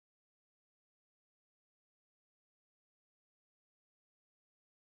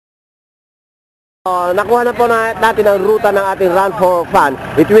Nakuha na po natin ang ruta ng ating Run for Fun.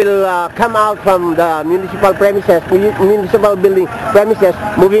 It will come out from the municipal premises, municipal building premises,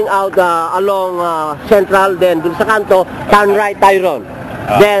 moving out along Central, then dun sa kanto, turn right tayo ron.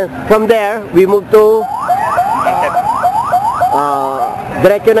 Then from there, we move to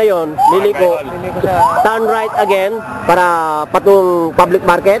diretso na yon, liliko, turn right again para patong public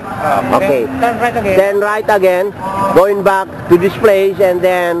market. Okay. Turn right again. Then right again, going back to this place and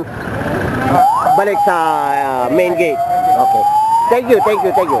then balik sa main gate. Okay. Thank you.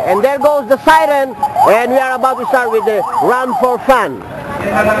 And there goes the siren, and we are about to start with the Run for Fun.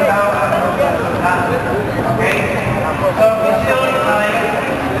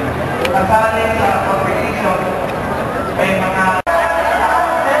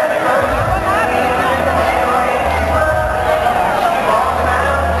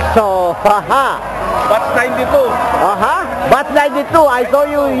 So, haha. Batch 92. Batch 92. I saw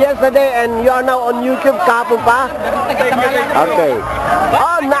you yesterday and you are now on YouTube. Kahapon pa? Okay.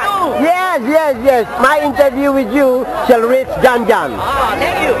 Oh, yes. My interview with you shall reach Jan.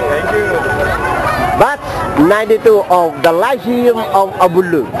 Thank you. Batch 92 of the Lyceum of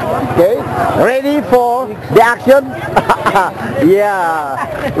Abulug. Okay? Ready for the action? Yeah.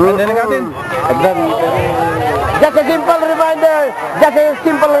 Just a simple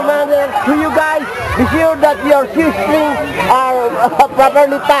reminder to you guys, be sure that your shoestrings are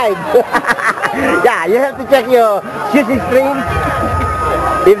properly tied. Yeah, you have to check your shoestrings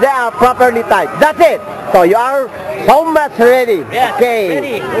if they are properly tied. That's it. So you are so much ready. Yes,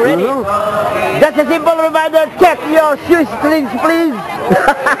 okay. Ready. Just a simple reminder, check your shoestrings, please.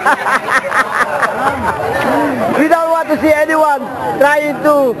 We don't want to see anyone trying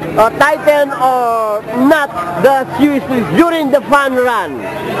to tighten or knot the shoestrings during the fun run.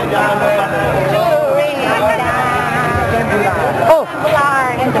 Oh,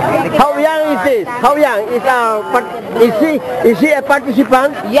 how young is this? How young is is she a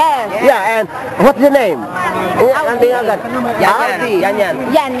participant? Yes. Yeah, and what's the name? Yan.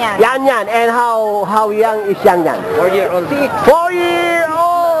 And how young is Yan? 4-year-old.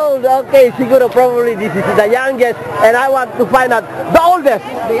 4-year-old. Okay, siguro probably this is the youngest, and I want to find out the oldest.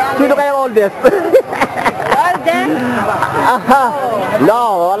 Sino kaya oldest?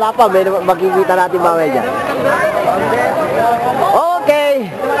 No, wala pa. May makikita natin mamaya dyan. Okay.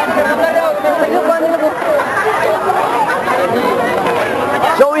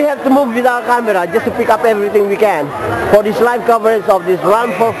 So we have to move with our camera just to pick up everything we can for this live coverage of this Run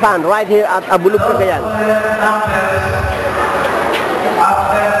for Fun right here at Abulug, Cagayan.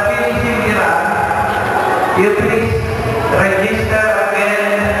 After finishing the run, you please register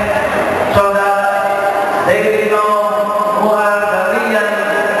again so that they will know who are the real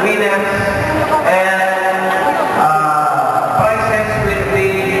winners, and prizes will be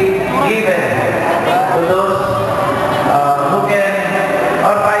given to those who can,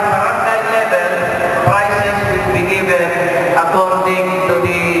 or by barangay level, prizes will be given according to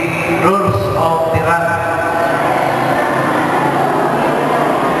the rules of the run.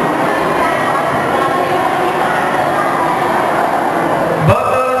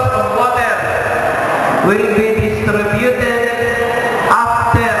 Bottles of water will be distributed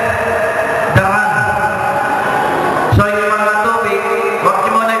after the run. So yung mga tubig, huwag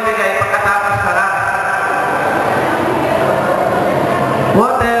niyo muna ibigay pagkatapos sa run.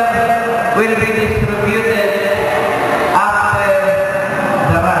 Water will be distributed after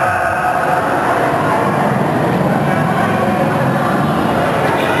the run.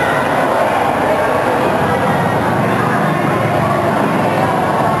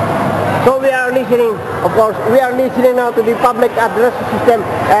 So we are listening, of course, we are listening now to the public address system,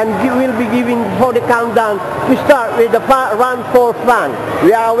 and we will be giving for the countdown to start with the Run for Fun.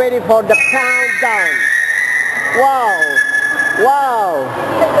 We are waiting for the countdown. Wow.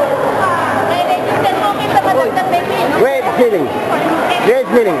 Great feeling.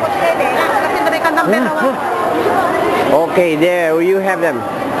 Okay, there you have them.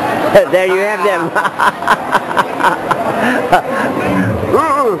 There you have them.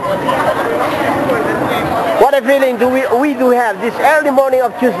 What a feeling we do have this early morning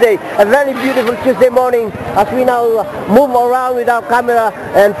of Tuesday, a very beautiful Tuesday morning, as we now move around with our camera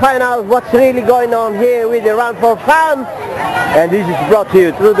and find out what's really going on here with the Run for Fun. And this is brought to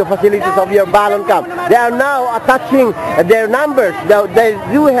you through the facilities of your Ballon Camp. They are now attaching their numbers. They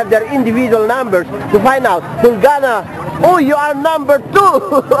do have their individual numbers to find out who's gonna. Oh, you are number 2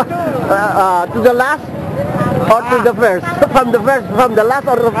 to the last or to the first? From the last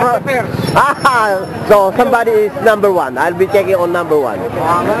or the first? So somebody is number 1. I'll be checking on number 1.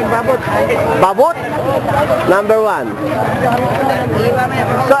 Babot? Number 1.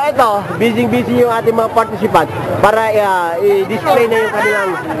 So ito, busy yung ating mga participants para i-display na yung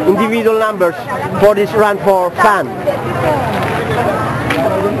kanilang individual numbers for this run for fun.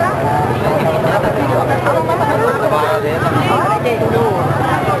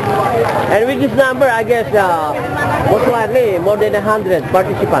 And with this number, I guess, most likely, more than 100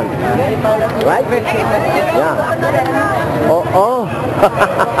 participants. Right? Yeah. Oh, oh.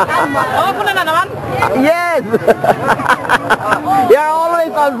 Oh, pula na naman? Yes! You're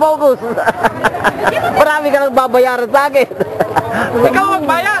always on focus. Marami ka nang babayaran sa akin. Ikaw ang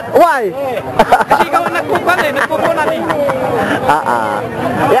bayad. Why? Kasi ikaw ang nagpupunan eh.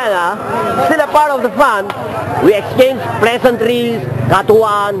 Yan still a part of the fun. We exchange pleasantries,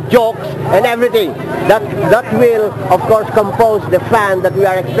 katuan, jokes, and everything. That will, of course, compose the fun that we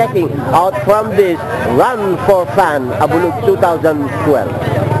are expecting out from this Run for Fun, Abulug 2012.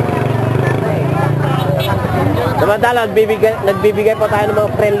 Samantala, nagbibigay pa tayo ng mga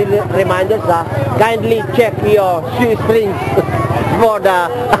friendly reminders, ha? Kindly check your shoestrings before the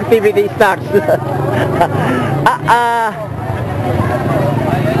activity starts.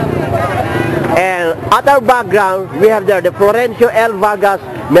 And at our background, we have there the Florencio L. Vargas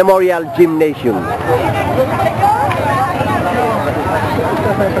Memorial Gymnasium.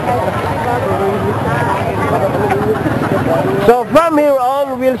 So from here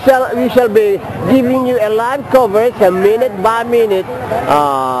on, we shall be giving you a live coverage, a minute-by-minute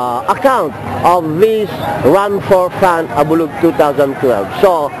account of this Run for Fun Abulug 2012.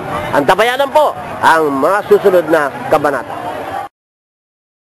 So, antabayanan po ang mga susunod na kabanata.